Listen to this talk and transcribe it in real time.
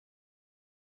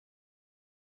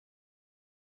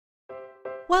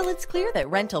While it's clear that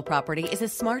rental property is a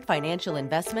smart financial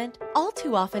investment, all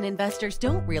too often investors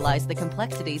don't realize the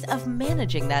complexities of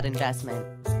managing that investment.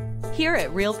 Here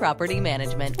at Real Property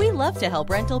Management, we love to help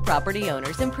rental property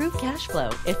owners improve cash flow,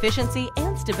 efficiency,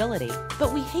 and stability,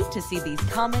 but we hate to see these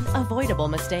common, avoidable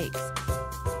mistakes.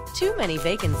 Too many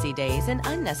vacancy days and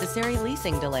unnecessary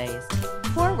leasing delays.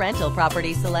 Poor rental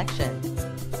property selection.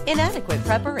 Inadequate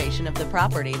preparation of the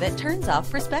property that turns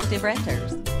off prospective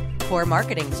renters. Poor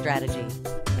marketing strategy.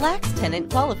 Lacks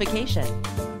tenant qualification.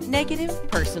 Negative,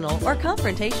 personal, or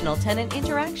confrontational tenant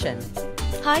interaction.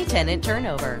 High tenant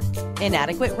turnover.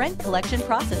 Inadequate rent collection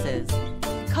processes.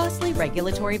 Costly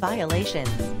regulatory violations.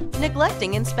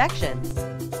 Neglecting inspections.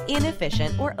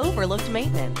 Inefficient or overlooked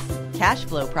maintenance. Cash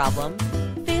flow problems.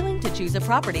 Failing to choose a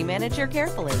property manager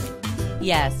carefully.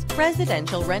 Yes,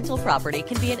 residential rental property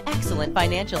can be an excellent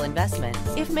financial investment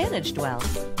if managed well.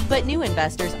 But new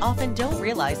investors often don't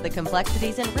realize the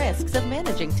complexities and risks of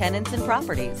managing tenants and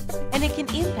properties, and it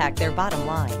can impact their bottom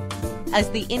line.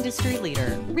 As the industry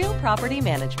leader, Real Property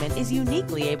Management is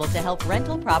uniquely able to help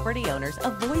rental property owners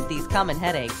avoid these common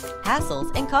headaches,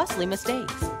 hassles, and costly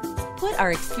mistakes. Put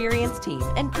our experienced team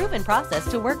and proven process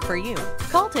to work for you.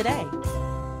 Call today.